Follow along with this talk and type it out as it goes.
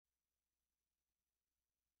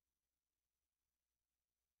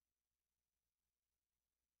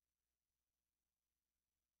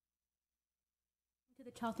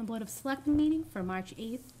The Charlton Board of Selectmen meeting for March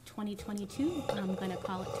 8th, 2022. I'm going to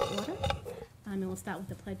call it to order. And we'll start with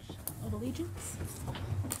the Pledge of Allegiance.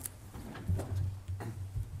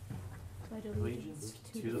 Pledge Allegiance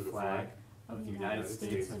to the flag of the United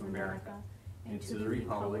States of America and to the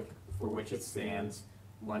republic for which it stands,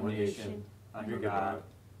 one nation, under God,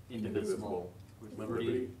 indivisible, with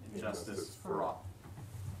liberty and justice for all.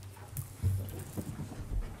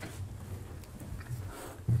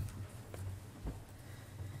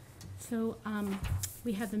 So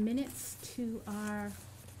we have the minutes to our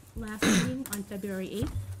last meeting on February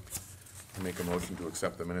 8th. I make a motion to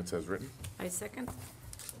accept the minutes as written. I second.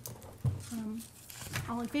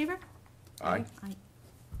 All in favor? Aye. Aye.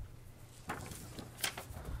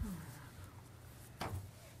 All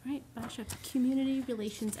right, Basha, community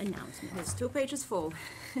relations announcements. There's 2 pages full.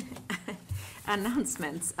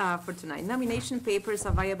 Announcements for tonight. Nomination papers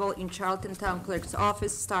available in Charlton Town Clerk's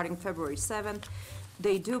office starting February 7th.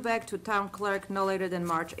 They due back to Town Clerk no later than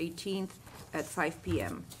March 18th at 5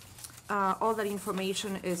 p.m. All that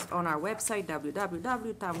information is on our website,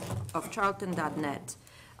 www.townofcharlton.net.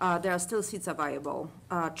 There are still seats available.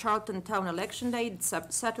 Charlton Town Election Day,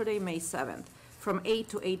 Saturday, May 7th, from 8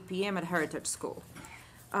 to 8 p.m. at Heritage School.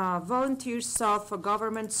 Volunteers sought for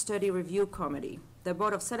Government Study Review Committee. The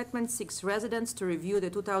Board of Selectmen seeks residents to review the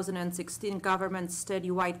 2016 Government Study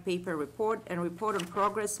White Paper Report and report on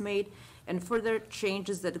progress made and further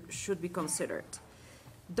changes that should be considered.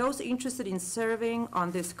 Those interested in serving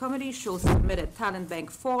on this committee should submit a talent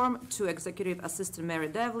bank form to Executive Assistant Mary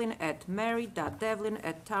Devlin at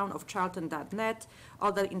mary.devlin@townofcharlton.net.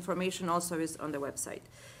 All that information also is on the website.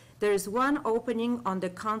 There is one opening on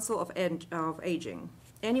the Council of Aging.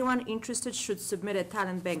 Anyone interested should submit a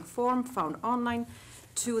talent bank form found online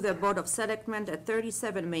to the Board of Selectmen at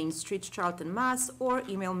 37 Main Street, Charlton, Mass., or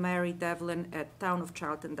email Mary Devlin at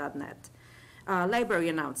townofcharlton.net. Library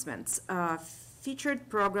announcements. Featured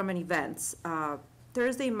program and events.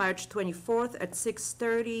 Thursday, March 24th at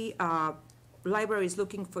 6:30, library is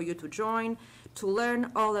looking for you to join to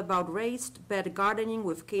learn all about raised bed gardening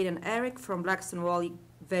with Kate and Eric from Blackstone Valley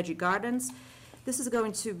Veggie Gardens. This is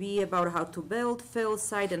going to be about how to build, fill,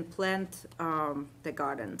 site, and plant the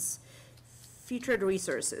gardens. Featured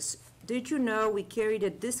resources. Did you know we carried a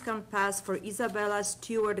discount pass for Isabella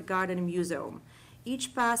Stewart Garden Museum?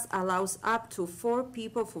 Each pass allows up to 4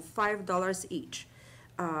 people for $5 each.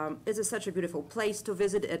 This is such a beautiful place to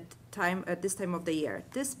visit at this time of the year.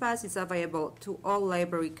 This pass is available to all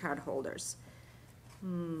library card holders.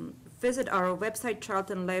 Visit our website,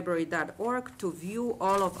 charltonlibrary.org, to view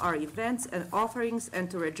all of our events and offerings and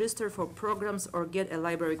to register for programs or get a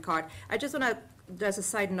library card. I just want to, there's a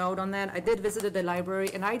side note on that. I did visit the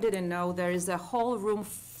library, and I didn't know there is a whole room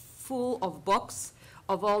full of books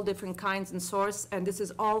of all different kinds and sorts, and this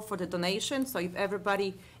is all for the donation. So if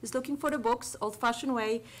everybody is looking for the books, old-fashioned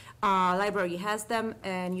way, library has them,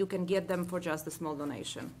 and you can get them for just a small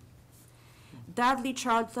donation. Dudley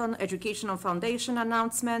Charlton Educational Foundation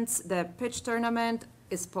announcements. The pitch tournament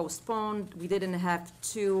is postponed. We didn't have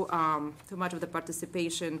too much of the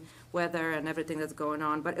participation, weather, and everything that's going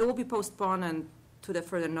on, but it will be postponed and to the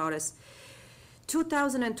further notice.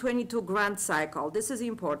 2022 grant cycle. This is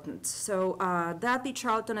important. So Dudley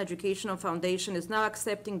Charlton Educational Foundation is now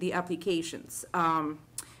accepting the applications.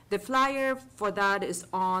 The flyer for that is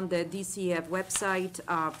on the DCF website.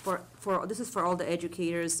 This is for all the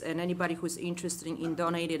educators and anybody who's interested in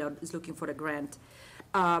donating or is looking for the grant.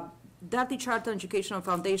 Dudley Charlton Educational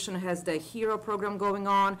Foundation has the HERO program going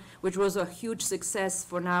on, which was a huge success.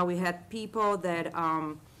 For now, we had people that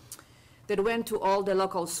went to all the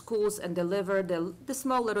local schools and delivered the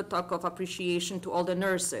small little talk of appreciation to all the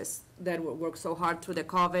nurses that worked so hard through the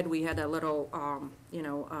COVID. We had a little,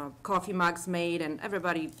 coffee mugs made, and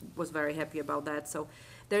everybody was very happy about that. So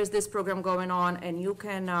there's this program going on, and you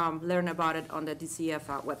can learn about it on the DCF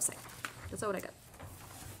website. That's all I got.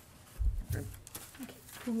 Okay.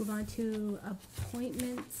 We'll move on to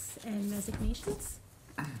appointments and resignations.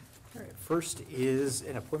 All right, first is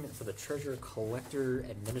an appointment for the Treasurer Collector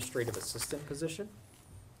Administrative Assistant position.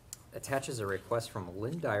 Attaches a request from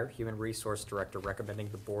Lynn Dyer, Human Resource Director, recommending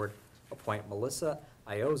the board appoint Melissa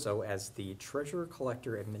Iozzo as the Treasurer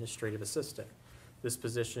Collector Administrative Assistant. This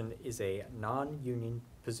position is a non-union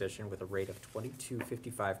position with a rate of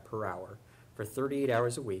 $22.55 per hour for 38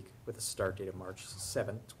 hours a week with a start date of March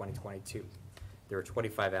 7, 2022. There are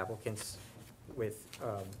 25 applicants with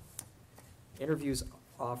interviews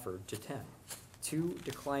offered to 10. 2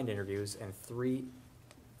 declined interviews and 3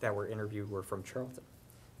 that were interviewed were from Charlton.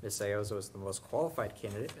 Ms. Iozzo is the most qualified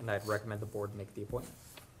candidate, and I'd recommend the board make the appointment.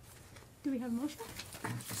 Do we have a motion?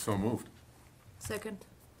 So moved. Second.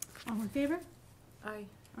 All in favor? Aye.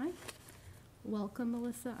 Aye. Welcome,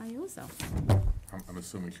 Melissa Iozzo. I'm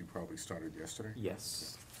assuming she probably started yesterday?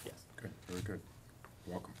 Yes, yes. Good, very good.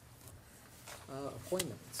 Welcome.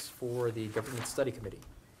 Appointments for the Government Study Committee.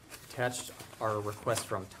 Attached are requests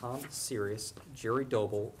from Tom Sirius, Jerry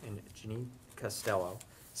Doble, and Janine Costello,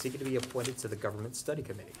 seeking to be appointed to the Government Study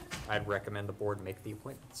Committee. I'd recommend the board make the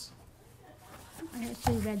appointments. I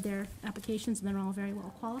actually read their applications, and they're all very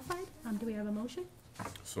well qualified. Do we have a motion?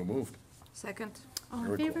 So moved. Second. All in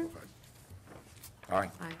Very favor?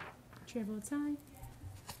 qualified. Aye. Aye. Chair votes aye.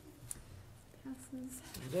 Passes.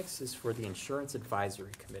 Next is for the Insurance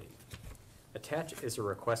Advisory Committee. Attached is a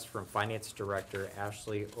request from Finance Director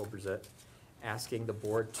Ashley Oberzet, asking the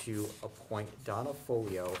board to appoint Donna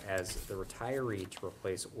Folio as the retiree to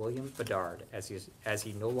replace William Bedard as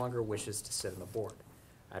he no longer wishes to sit on the board.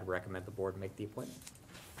 I'd recommend the board make the appointment.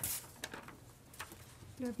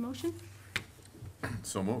 Do you have a motion?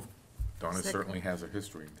 So moved. Donna Second. certainly has a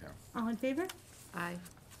history in town. All in favor? Aye.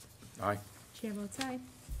 Aye. Chair votes aye.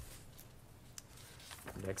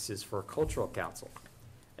 Next is for Cultural Council.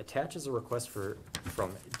 Attached is a request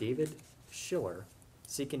from David Schiller,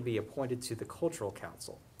 seeking to be appointed to the Cultural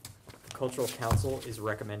Council. The Cultural Council is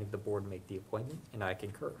recommending the board make the appointment, and I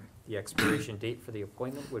concur. The expiration date for the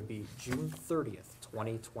appointment would be June 30th,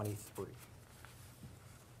 2023. Do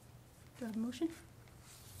I have a motion?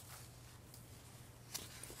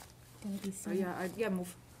 Gonna be Oh, yeah,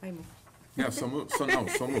 move. I move. Yeah, so moved, so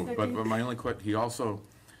moved. But my only he also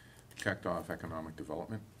checked off economic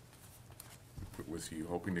development. Was he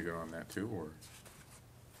hoping to get on that too, or?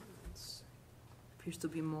 Appears to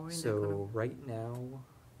be more in the So right now,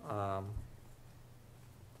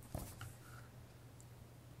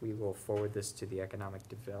 we will forward this to the Economic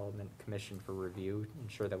Development Commission for review,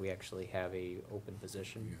 ensure that we actually have a open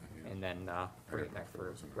position, Yeah, yeah. and then bring it back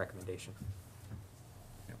for recommendation.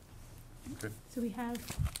 Good. So we have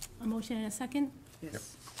a motion and a second.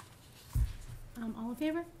 Yes. All in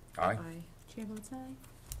favor? Aye. Chair votes aye.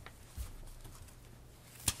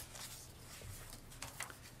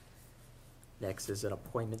 Next is an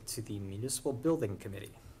appointment to the Municipal Building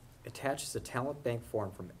Committee. Attached is a talent bank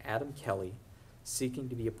form from Adam Kelly, seeking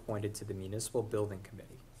to be appointed to the Municipal Building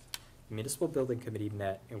Committee. The Municipal Building Committee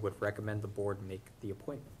met and would recommend the board make the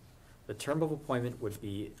appointment. The term of appointment would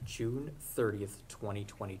be June 30th,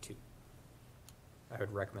 2022. I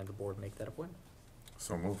would recommend the board make that appointment.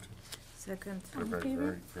 So moved. Second. All in Very, favor?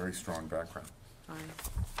 very, very strong background. Aye.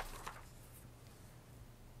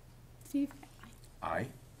 Steve? Aye?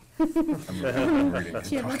 I'm reading and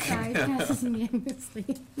Chair votes talking. aye. Passes unanimously.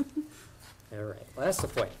 All right, last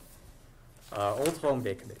appointment. Old Home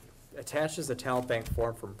Day Committee. Attached is a talent bank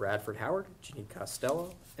form from Bradford Howard, Janine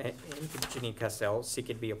Costello, and Janine Costello,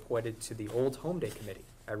 seeking to be appointed to the Old Home Day Committee.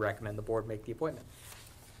 I recommend the board make the appointment.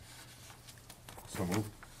 So moved.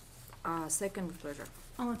 Second with pleasure.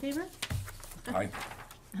 All in favor? Aye.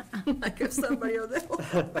 I give somebody on that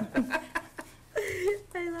one.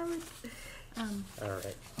 I love it. All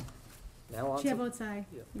right. Now on Chair to, votes aye.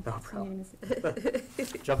 Yeah, It no passes problem.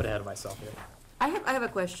 unanimously. jumping ahead of myself here. I have a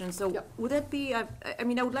question. So Yep. would that be, I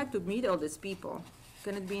mean, I would like to meet all these people.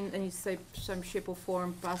 Can it be in any some shape or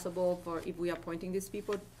form possible for, if we are appointing these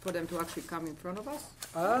people, for them to actually come in front of us?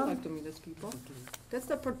 I'd like to meet those people. That's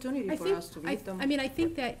the opportunity I for think, us to meet them. I mean, I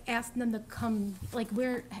think that asking them to come, like,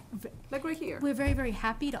 Like right here. we're very, very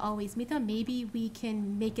happy to always meet them. Maybe we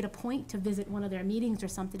can make it a point to visit one of their meetings or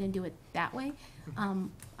something and do it that way.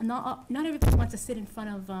 Not everybody wants to sit in front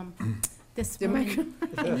of, this The room.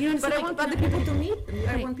 And you know what But I I'm want saying? other people to meet them.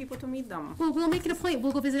 I Right. want people to meet them. Well, we'll make it a point.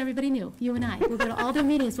 We'll go visit everybody new, you and I. We'll go to all their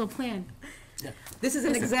meetings. We'll plan. This is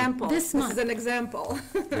an example. this month. is an example.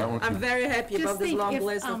 That one- I'm very happy Just about this think, long if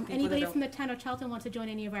list of people anybody that from the town of Charlton wants to join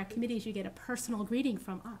any of our committees, you get a personal greeting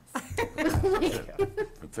from us.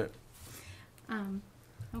 That's it.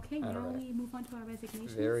 Okay, now All right. we move on to our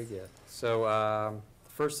resignations. Very good. So,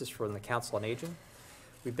 first is from the Council on Aging.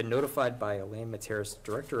 We've been notified by Elaine Materis,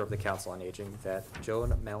 Director of the Council on Aging, that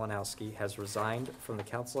Joan Malinowski has resigned from the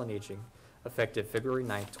Council on Aging effective February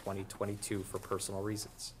 9th, 2022 for personal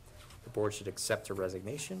reasons. The board should accept her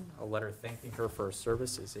resignation. A letter thanking her for her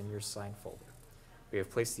service is in your sign folder. We have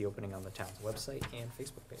placed the opening on the town's website and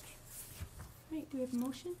Facebook page. All right, do we have a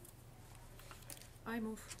motion? I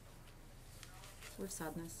move with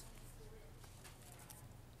sadness.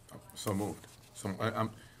 So moved. So, I'm,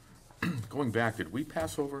 going back, did we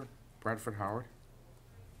pass over Bradford Howard?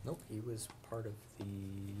 Nope, he was part of the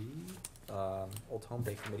Old Home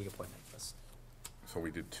Day Committee appointment list. So we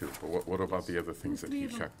did two, but what about the other things that Three he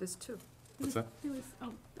of them. checked? There's two. What's that? There was,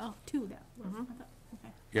 two that were, Mhm. I thought,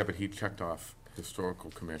 okay. Yeah, but he checked off Historical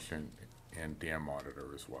Commission and dam auditor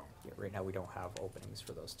as well. Yeah, right now, we don't have openings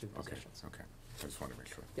for those two Okay, positions. okay. I just wanted to make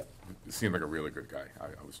sure. Yep. He seemed like a really good guy. I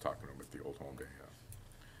was talking to him at the Old Home Day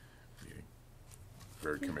meeting.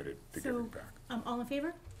 Very Okay, committed to so- giving back. All in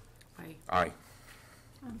favor? Aye. Aye.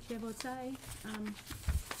 Chair votes aye.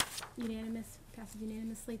 Unanimous, passes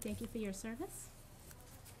unanimously. Thank you for your service.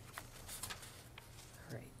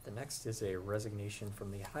 All right, the next is a resignation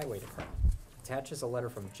from the Highway Department. Attaches a letter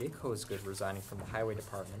from Jake Hosegood resigning from the Highway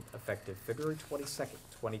Department effective February 22nd,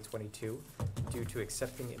 2022, due to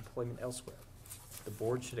accepting employment elsewhere. The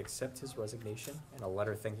board should accept his resignation and a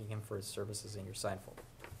letter thanking him for his services in your sign folder.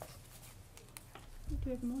 Do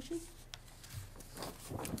we have a motion?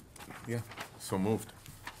 Yeah, so moved.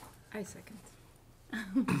 I second.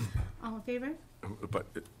 All in favor? But,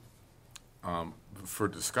 for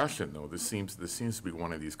discussion, though, this seems to be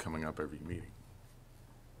one of these coming up every meeting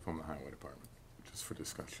from the Highway Department, just for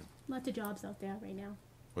discussion. Lots of jobs out there right now.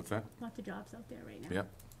 What's that? Lots of jobs out there right now. Yep,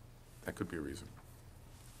 that could be a reason.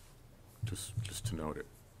 Just to note it.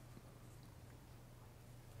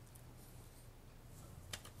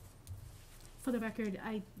 For the record,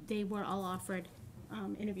 they were all offered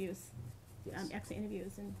interviews, Yes. exit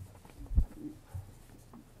interviews, and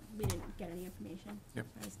we didn't get any information. Yep.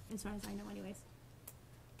 As far as I know anyways.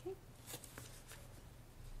 Okay.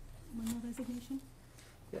 One more resignation?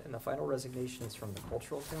 Yeah, and the final resignation is from the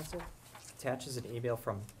Cultural Council. Attaches an email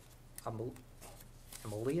from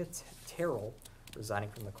Amelia Terrell resigning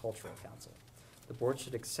from the Cultural Council. The board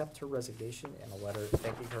should accept her resignation and a letter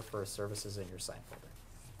thanking her for her services in your sign folder.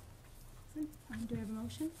 Excellent. Do we have a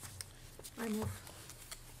motion? I move.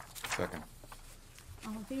 Second.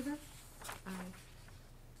 All in favor? Aye.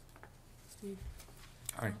 Steve?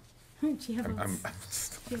 Aye. Chair I'm-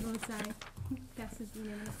 votes, chair votes aye. Passes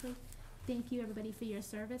unanimously. Thank you, everybody, for your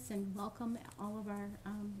service, and welcome all of our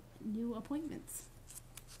new appointments.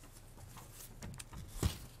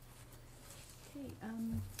 Okay,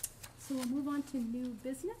 so we'll move on to new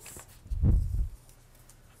business.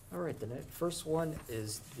 All right, the first one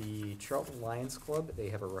is the Charlton Lions Club. They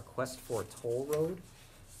have a request for a toll road.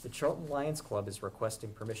 The Charlton Lions Club is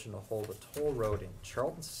requesting permission to hold a toll road in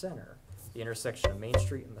Charlton Center, the intersection of Main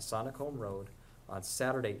Street and Masonic Home Road, on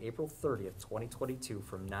Saturday, April 30th, 2022,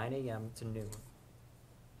 from 9 a.m. to noon.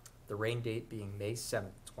 The rain date being May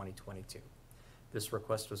 7th, 2022. This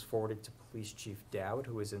request was forwarded to Police Chief Dowd,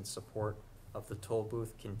 who is in support of the toll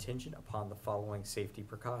booth contingent upon the following safety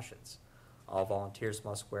precautions. All volunteers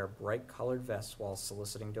must wear bright colored vests while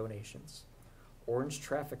soliciting donations. Orange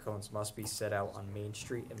traffic cones must be set out on Main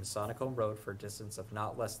Street and Masonic Home Road for a distance of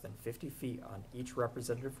not less than 50 feet on each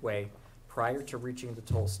representative way prior to reaching the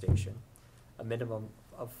toll station. A minimum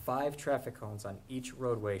of 5 traffic cones on each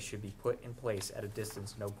roadway should be put in place at a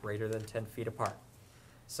distance no greater than 10 feet apart.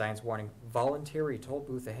 Signs warning voluntary toll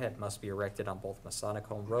booth ahead must be erected on both Masonic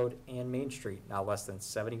Home Road and Main Street, not less than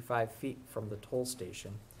 75 feet from the toll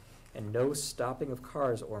station, and no stopping of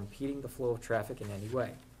cars or impeding the flow of traffic in any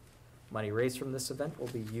way. Money raised from this event will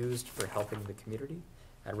be used for helping the community.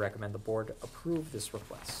 I recommend the board approve this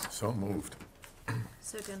request. So moved.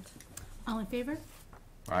 Second. All in favor?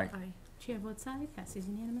 Aye. Aye. Chair votes aye, passes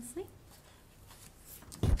unanimously.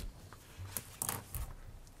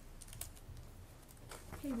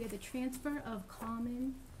 Okay, we have the transfer of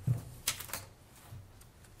common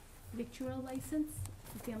victual license,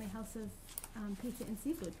 to Family House of Pizza and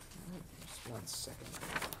Seafood. Just 1 second.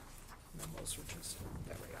 Memos are just,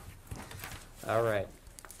 there we go. All right.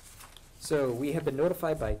 So we have been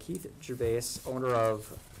notified by Keith Gervais, owner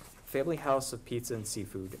of Family House of Pizza and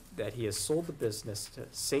Seafood, that he has sold the business to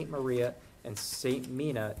St. Maria and St.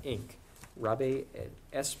 Mina, Inc., Rabe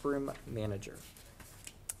Esprim manager.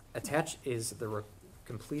 Attached is the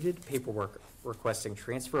completed paperwork requesting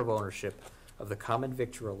transfer of ownership of the common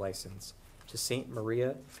victual license to St.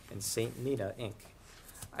 Maria and St. Mina, Inc.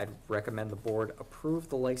 I'd recommend the board approve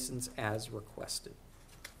the license as requested.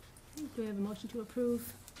 Do we have a motion to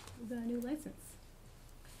approve the new license?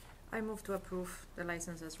 I move to approve the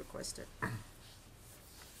license as requested.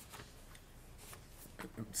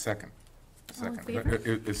 Second. All in Second.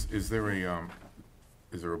 favor? Is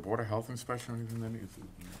there a Board of Health inspection or anything then?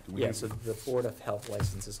 Do we Yeah, need- so the Board of Health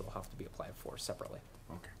licenses will have to be applied for separately.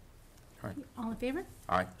 Okay. All right. All in favor?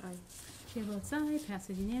 Aye. Aye. Chair votes aye,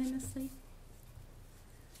 passes unanimously.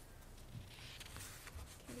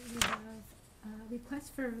 Okay, we have a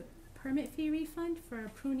request for permit fee refund for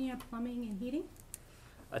Prunier Plumbing and Heating.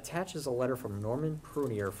 Attaches a letter from Norman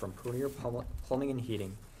Prunier from Prunier Plumbing and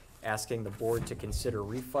Heating, asking the board to consider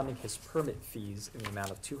refunding his permit fees in the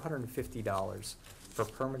amount of $250 for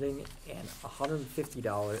permitting and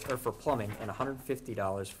 $150, or for plumbing, and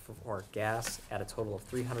 $150 for gas, at a total of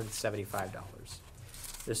 $375.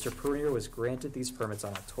 Mr. Prunier was granted these permits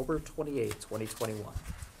on October 28, 2021.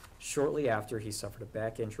 Shortly after, he suffered a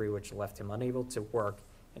back injury which left him unable to work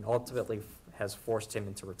and ultimately has forced him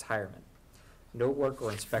into retirement. No work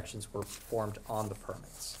or inspections were performed on the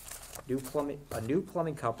permits. A new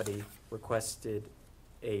plumbing company requested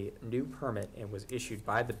a new permit and was issued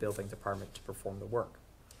by the building department to perform the work.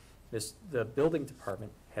 The building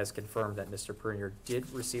department has confirmed that Mr. Prunier did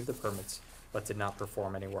receive the permits but did not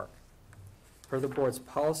perform any work. Per the board's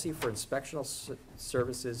policy for inspectional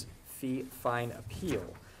services fine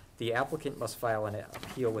appeal, the applicant must file an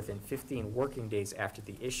appeal within 15 working days after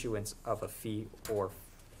the issuance of a fee or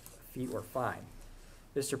fine.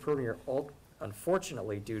 Mr. Prunier,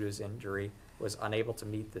 unfortunately, due to his injury, was unable to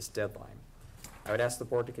meet this deadline. I would ask the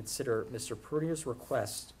board to consider Mr. Prunier's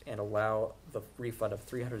request and allow the refund of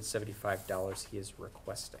 $375 he is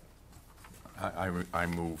requesting. I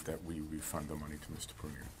move that we refund the money to Mr.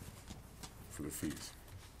 Prunier for the fees.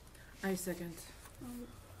 I second.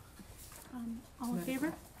 All in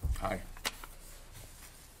favor? Aye.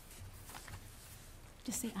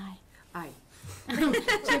 Just say aye. Aye.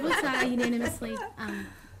 Chair votes aye unanimously.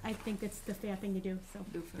 I think that's the fair thing to do, so.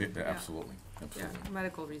 Yeah, absolutely, Yeah, absolutely.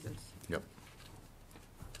 medical reasons. Yep.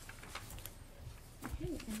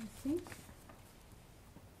 Okay, and I think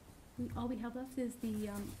all we have left is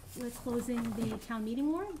we're closing the town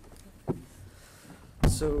meeting warrant.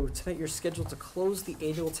 So tonight you're scheduled to close the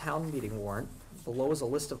annual town meeting warrant. Below is a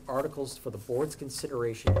list of articles for the board's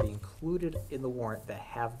consideration to be included in the warrant that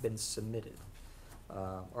have been submitted.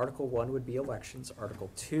 Article 1 would be elections. Article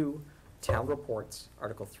 2, town reports.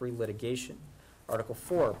 Article 3, litigation. Article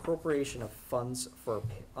 4, appropriation of funds for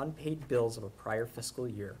unpaid bills of a prior fiscal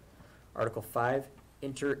year. Article 5,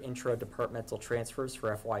 intra-departmental transfers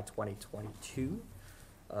for FY 2022.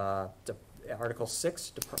 Article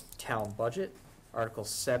 6, town budget. Article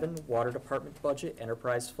 7, water department budget,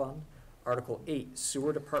 enterprise fund. Article 8,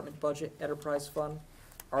 sewer department budget, enterprise fund.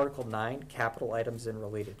 Article 9, capital items and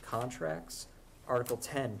related contracts. Article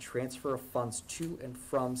 10, transfer of funds to and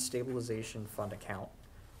from stabilization fund account.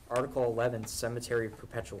 Article 11, cemetery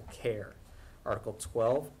perpetual care. Article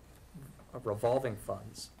 12, revolving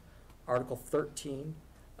funds. Article 13,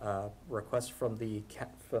 request from the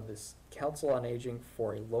Council on Aging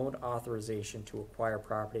for a loan authorization to acquire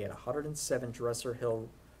property at 107 Dresser Hill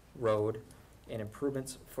Road and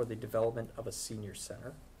improvements for the development of a senior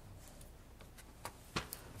center.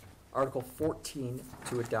 Article 14,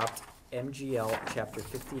 to adopt MGL Chapter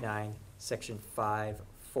 59, Section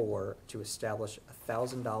 5-4, to establish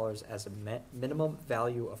 $1,000 as a minimum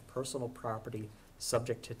value of personal property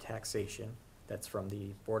subject to taxation. That's from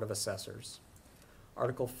the Board of Assessors.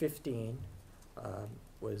 Article 15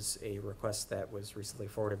 was a request that was recently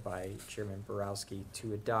forwarded by Chairman Borowski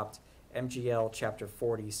to adopt MGL Chapter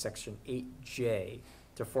 40, Section 8J,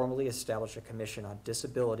 to formally establish a commission on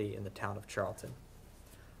disability in the town of Charlton.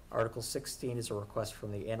 Article 16 is a request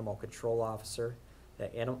from the Animal Control Officer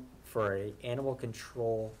for an animal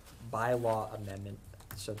control bylaw amendment.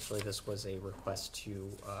 Essentially, this was a request to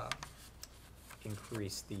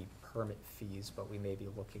increase the permit fees, but we may be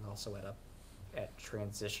looking also at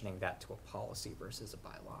transitioning that to a policy versus a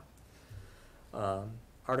bylaw.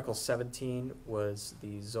 Article 17 was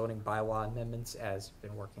the zoning bylaw amendments as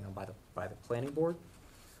been working on by the planning board.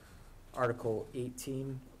 Article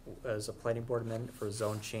 18 was a planning board amendment for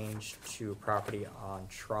zone change to property on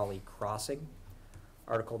Trolley Crossing.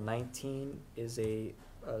 Article 19 is a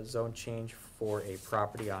zone change for a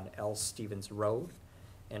property on L. Stevens Road.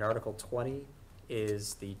 And Article 20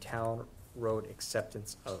 is the town road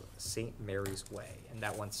acceptance of St. Mary's Way. And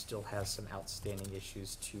that one still has some outstanding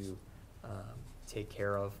issues to take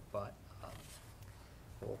care of, but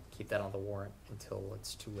we'll keep that on the warrant until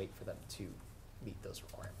it's too late for them to meet those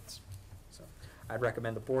requirements. So I'd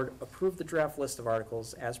recommend the board approve the draft list of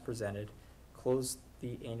articles as presented, close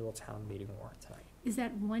the annual town meeting warrant tonight. Is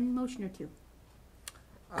that one motion or two?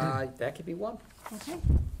 That could be one. Okay.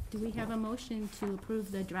 Do we have a motion to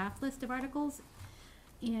approve the draft list of articles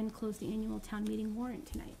and close the annual town meeting warrant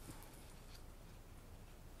tonight?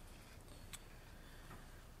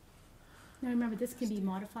 Now, remember, this can be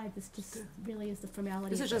modified. This just really is the formality.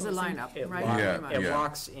 This of is just a closing. lineup, It right? lo- Yeah, Pretty much. It yeah.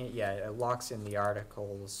 locks in, it locks in the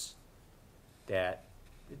articles that,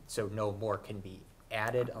 so no more can be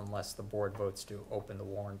added unless the board votes to open the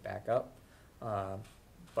warrant back up.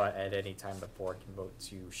 But at any time, the board can vote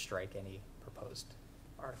to strike any proposed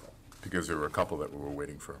article. Because there were a couple that we were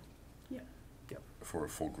waiting for, Yeah. for a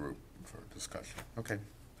full group for discussion. Okay,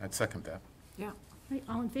 I'd second that. Yeah. Right,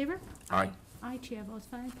 all in favor? Aye. Aye, chair votes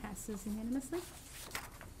aye, passes unanimously.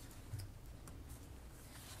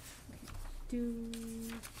 Do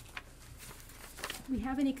we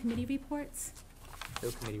have any committee reports?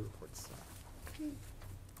 No committee reports. Okay.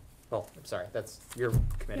 Well, I'm sorry, that's your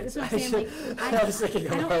committee. That's what I'm saying, like, I was thinking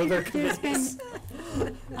I of don't other think there's committees.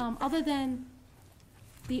 been, other than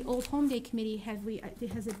the Old Home Day Committee,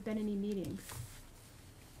 has it been any meetings?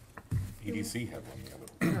 EDC had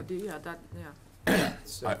one the other.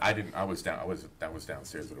 So- I didn't, I was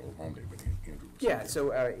downstairs at Old Home Day, but Andrew was. Yeah, there. so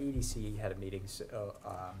EDC had a meeting, so,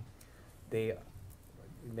 they,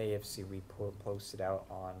 you may have seen, we posted out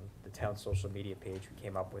on the town social media page, we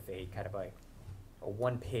came up with a kind of a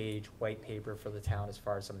one-page white paper for the town as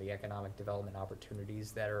far as some of the economic development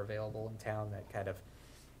opportunities that are available in town that kind of,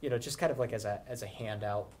 just kind of like as a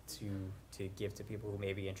handout to give to people who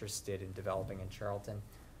may be interested in developing in Charlton.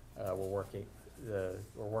 We're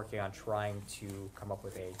working on trying to come up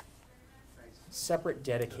with a separate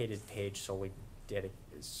dedicated page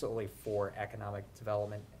solely for economic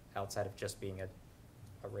development outside of just being a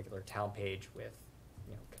regular town page with,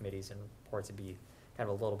 committees and reports to be kind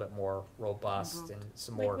of a little bit more robust and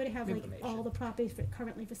some more Would it have like information. all the properties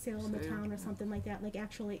currently for sale in the town or something like that, like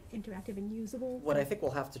actually interactive and usable? What I think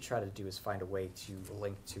we'll have to try to do is find a way to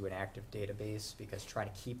link to an active database, because trying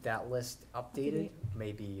to keep that list updated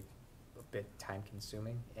may be a bit time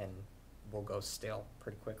consuming and will go stale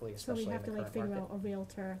pretty quickly, So we especially in have the to current like figure market. out a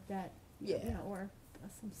realtor that, Yeah. or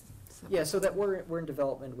some. Yeah, so that we're in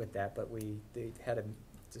development with that, but they had a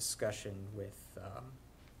discussion with,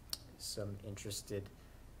 some interested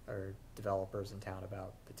or developers in town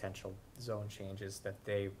about potential zone changes that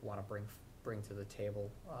they wanna bring to the table,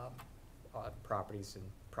 on properties in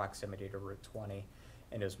proximity to Route 20.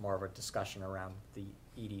 And it was more of a discussion around the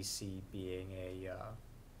EDC being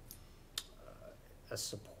a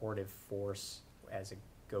supportive force as it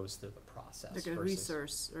goes through the process. Like a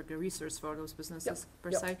versus- resource for those businesses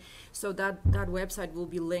per yep. se. So that website will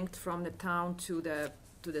be linked from the town to the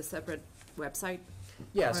separate website?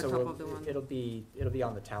 Yeah, on so top of the one. it'll be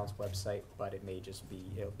on the town's website, but it may just be,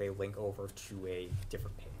 may link over to a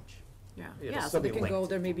different page. Yeah, It'll yeah, so still they be can go linked.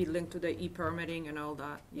 there, maybe link to the e-permitting and all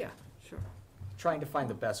that, yeah, sure. Trying to find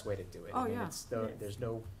the best way to do it. Oh, I mean, yeah. there's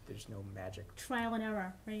no magic. Trial and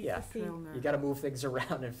error, right? Yeah. To see. Trial and error. You gotta move things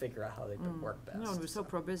around and figure out how they Mm. work best. No, we're so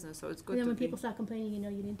pro-business, so it's And good then to when be. people start complaining, you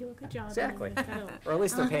didn't do a good job. and Exactly. then you gotta- Or at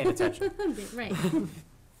least they're paying attention. Right.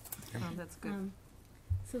 Oh, that's good.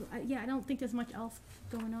 So, I don't think there's much else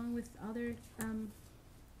going on with other,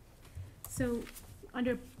 so,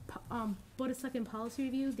 under, Board of Selectmen policy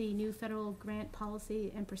review, the new federal grant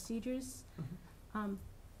policy and procedures,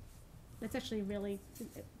 that's actually really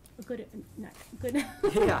a good, not good,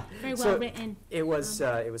 Yeah. very So well written. It was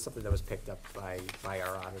something that was picked up by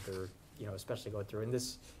our auditor, especially going through, and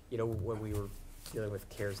this, when we were dealing with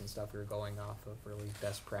CARES and stuff, we were going off of really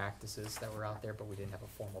best practices that were out there, but we didn't have a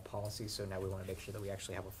formal policy, so now we wanna make sure that we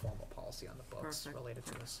actually have a formal policy on the books Perfect. related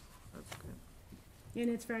to this. That's good. And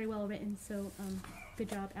it's very well written, so, good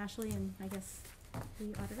job, Ashley, and I guess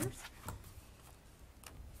the auditors.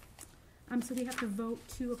 So we have to vote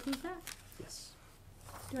to approve that? Yes.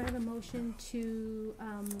 Do I have a motion to,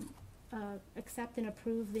 accept and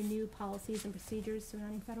approve the new policies and procedures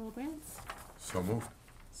surrounding federal grants? So moved.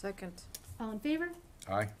 Second. All in favor?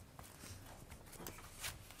 Aye.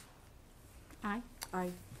 Aye. Aye.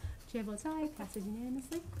 Chair votes aye, passes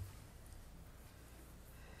unanimously.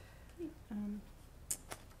 Okay,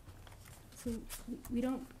 so we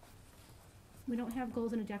don't have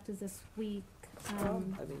goals and objectives this week. I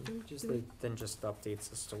mean, just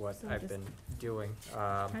updates as to what So I've just- been doing.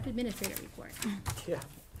 Town administrator report. Yeah.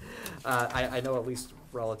 I know at least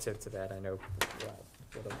relative to that, I know,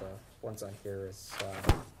 one of the ones on here is,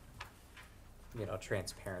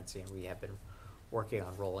 transparency, and we have been working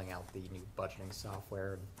on rolling out the new budgeting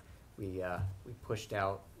software. And we pushed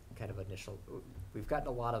out kind of we've gotten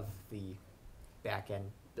a lot of the back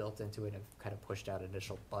end built into it and kind of pushed out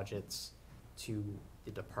initial budgets to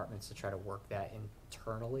the departments to try to work that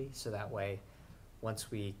internally, so that way,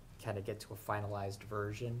 once we kind of get to a finalized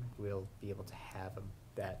version, we'll be able to have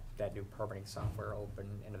that new permitting software open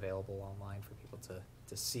and available online for people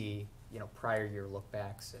to see, prior year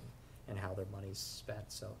lookbacks and how their money's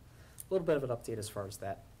spent. So a little bit of an update as far as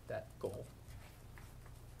that goal.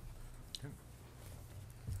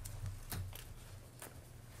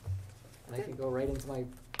 And I can go right into my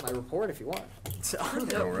report if you want.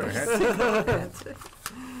 Go right ahead.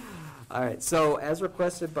 All right, so as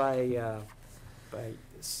requested by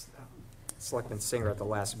Selectman Singer at the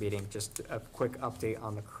last meeting, just a quick update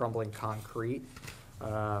on the crumbling concrete.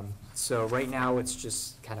 So right now, it's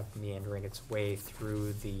just kind of meandering its way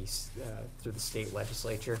through the state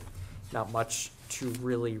legislature. Not much to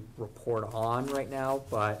really report on right now,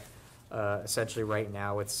 but essentially right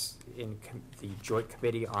now, it's in the Joint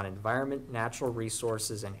Committee on Environment, Natural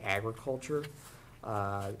Resources, and Agriculture.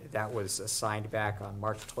 That was assigned back on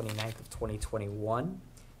March 29th of 2021.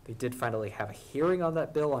 They did finally have a hearing on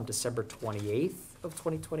that bill on December 28th of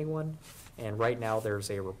 2021. And right now, there's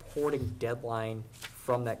a reporting deadline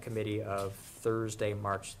from that committee of Thursday,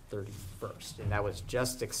 March 31st. And that was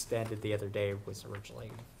just extended the other day, was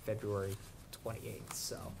originally February 28th.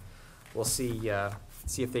 So we'll see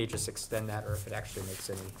if they just extend that or if it actually makes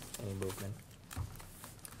any movement.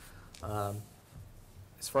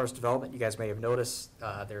 As far as development, you guys may have noticed,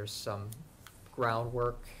 there's some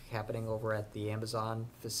groundwork happening over at the Amazon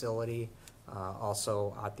facility,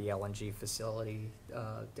 also at the LNG facility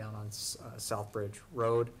down on Southbridge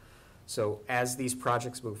Road. So as these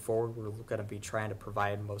projects move forward, we're going to be trying to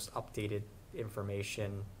provide most updated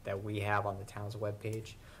information that we have on the town's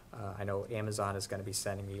webpage. I know Amazon is going to be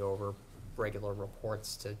sending me over regular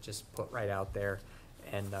reports to just put right out there,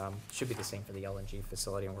 and should be the same for the LNG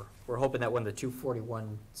facility. And we're hoping that when the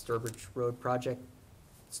 241 Sturbridge Road project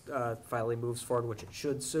finally moves forward, which it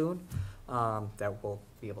should soon, that we'll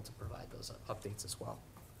be able to provide those updates as well.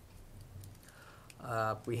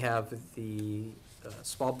 We have the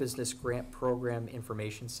Small Business Grant Program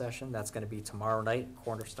Information Session. That's going to be tomorrow night at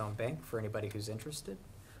Cornerstone Bank for anybody who's interested.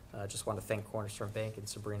 Just want to thank Cornerstone Bank and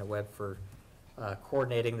Sabrina Webb for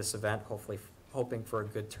coordinating this event, hoping for a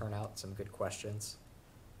good turnout, some good questions.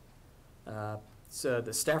 So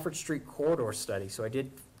the Stafford Street Corridor Study. So I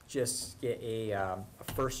did just get a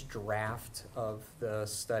first draft of the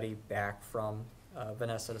study back from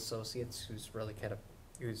Vanessa Associates, who's really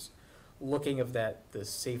who's looking of the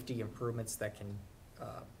safety improvements that can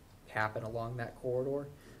happen along that corridor.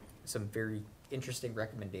 Some very interesting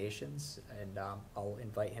recommendations, and I'll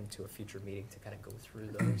invite him to a future meeting to kind of go through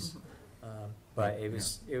those. But it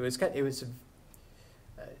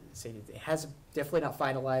has definitely not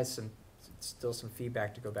finalized. Still some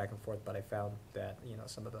feedback to go back and forth, but I found that,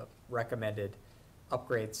 some of the recommended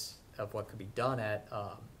upgrades of what could be done at,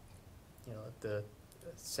 the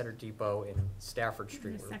Center Depot in Stafford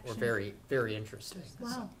Street were very, very interesting.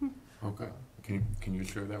 Wow. Okay. Can you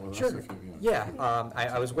share that with Sure. us? If you, Yeah,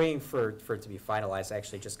 I was waiting for it to be finalized. I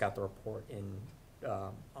actually just got the report in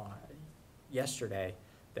yesterday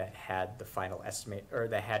that had the final estimate, or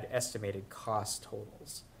that had estimated cost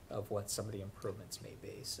totals of what some of the improvements may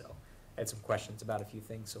be. So I had some questions about a few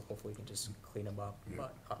things, so hopefully we can just clean them up. Yeah.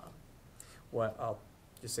 But what I'll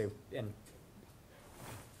just say, and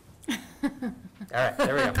all right,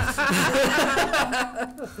 there we go.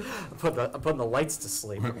 I'm putting the lights to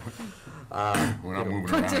sleep. we're not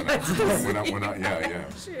moving around. We're not. Yeah.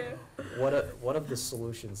 One of the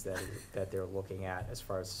solutions that they're looking at, as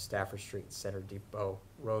far as Stafford Street and Center Depot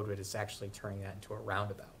Road, is actually turning that into a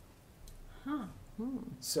roundabout. Huh.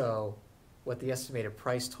 So, what the estimated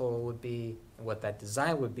price total would be, and what that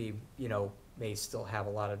design would be, may still have a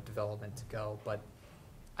lot of development to go. But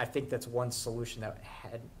I think that's one solution that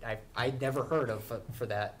I'd never heard of for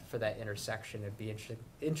that intersection. It'd be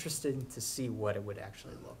interesting to see what it would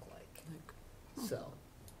actually look like. So.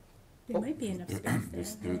 There might be enough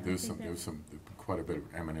space there. There's some quite a bit of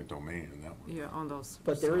eminent domain in that one. Yeah, on those.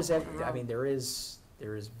 But there is, around. there is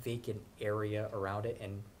vacant area around it,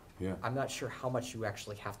 and Yeah. I'm not sure how much you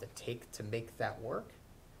actually have to take to make that work,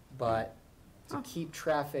 but to keep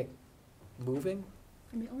traffic moving,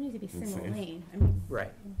 I mean, it only needs to be It's single safe. lane. I mean,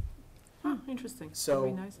 right. Huh, interesting. So,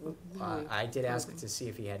 Very nice, but really I did ask pleasant. to see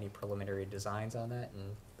if he had any preliminary designs on that,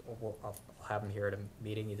 and I'll have him here at a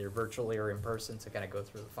meeting, either virtually or in person, to kind of go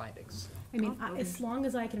through the findings. I mean, Oh, as long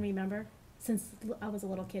as I can remember, since I was a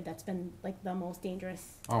little kid, that's been like the most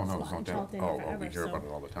dangerous Oh, no, spot it's in not that. Charlton Oh, forever. we hear So, about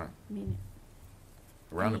it all the time. I mean,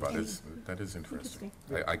 The roundabout Any- that is interesting.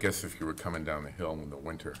 Interesting. I guess if you were coming down the hill in the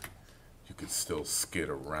winter, you could still skid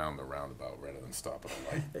around the roundabout rather than stop at a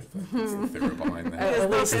light. If they were behind that. At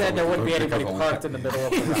least then there wouldn't be anybody Pick up a parked in the middle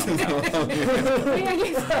of the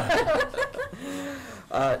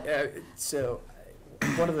roundabout. So,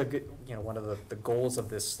 one of the good, one of the goals of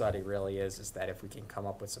this study really is that if we can come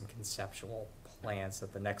up with some conceptual plans,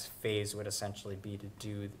 that the next phase would essentially be to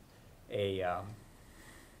do it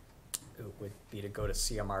would be to go to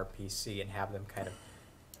CMRPC and have them kind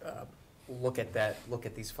of look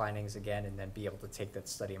at these findings again, and then be able to take that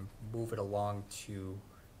study and move it along to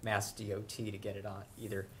Mass DOT to get it on,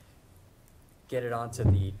 either get it onto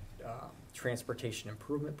the Transportation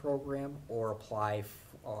Improvement Program, or apply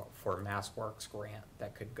for a MassWorks grant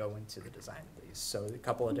that could go into the design of these. So a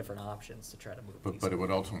couple of different options to try to move these. But it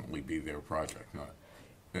would ultimately be their project, not,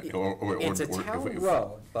 It- or It's a if- town if-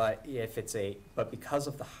 road, but but because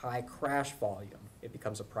of the high crash volume, it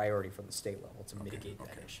becomes a priority from the state level to mitigate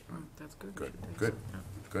that okay. issue. That's good.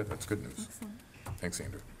 Good, that's good news. Excellent. Thanks,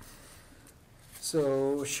 Andrew.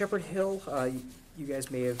 So Shepherd Hill, you guys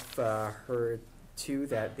may have heard too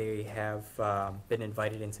that they have been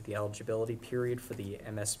invited into the eligibility period for the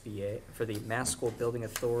MSBA, for the Mass School Building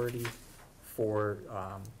Authority for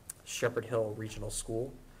Shepherd Hill Regional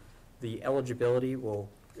School. The eligibility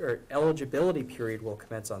period will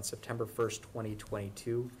commence on September 1st,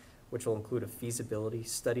 2022, which will include a feasibility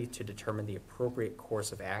study to determine the appropriate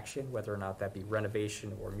course of action, whether or not that be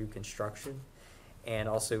renovation or new construction. And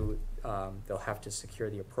also, they'll have to secure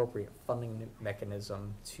the appropriate funding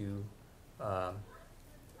mechanism to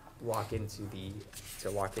lock into the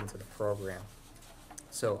program.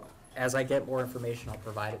 So as I get more information, I'll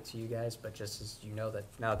provide it to you guys, but just as you know that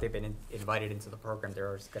now that they've been invited into the program,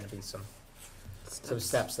 there is gonna be some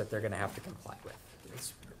steps that they're gonna have to comply with,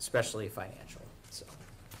 especially financial, so.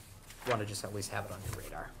 Wanna just at least have it on your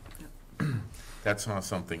radar. That's not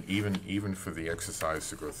something, even for the exercise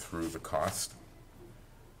to go through the cost,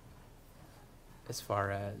 As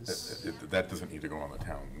far as, that doesn't need to go on the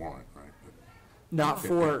town warrant, right? not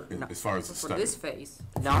for, As far as the For study. this phase.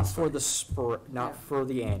 not for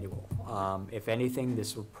the annual. If anything,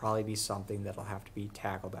 this would probably be something that'll have to be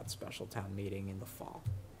tackled at special town meeting in the fall,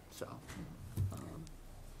 so.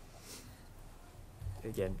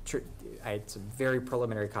 Again, I had some very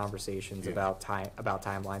preliminary conversations Yeah. about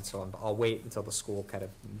timelines, so I'll wait until the school kind of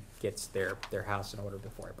gets their house in order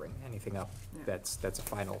before I bring anything up. Yeah. That's a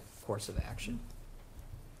final course of action.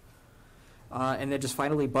 And then just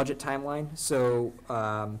finally, budget timeline. So,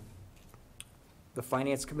 the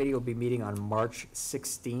Finance Committee will be meeting on March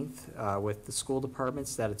 16th with the school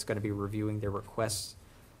departments, that it's going to be reviewing their requests.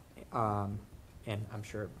 And I'm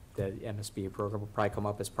sure the MSBA program will probably come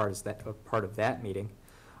up as part of that meeting.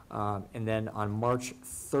 And then on March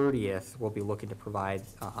 30th, we'll be looking to provide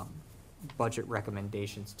budget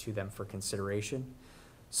recommendations to them for consideration.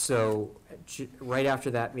 So right after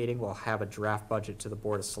that meeting, we'll have a draft budget to the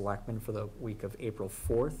Board of Selectmen for the week of April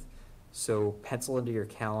 4th. So pencil into your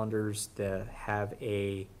calendars to have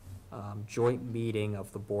a joint meeting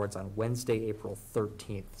of the boards on Wednesday, April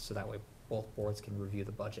 13th, so that way both boards can review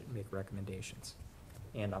the budget and make recommendations,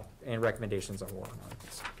 and recommendations on warrant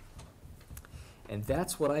articles. And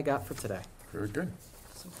that's what I got for today. Very good.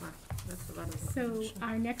 So far, that's a lot of So information.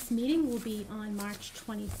 our next meeting will be on March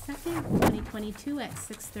 22nd, 2022 at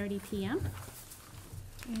 6:30 PM.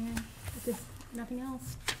 And if there's nothing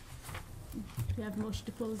else, do we have a motion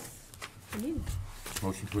to close the meeting?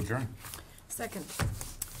 Motion to adjourn. Second.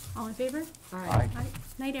 All in favor? Aye.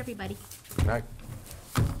 Night, everybody. Good night.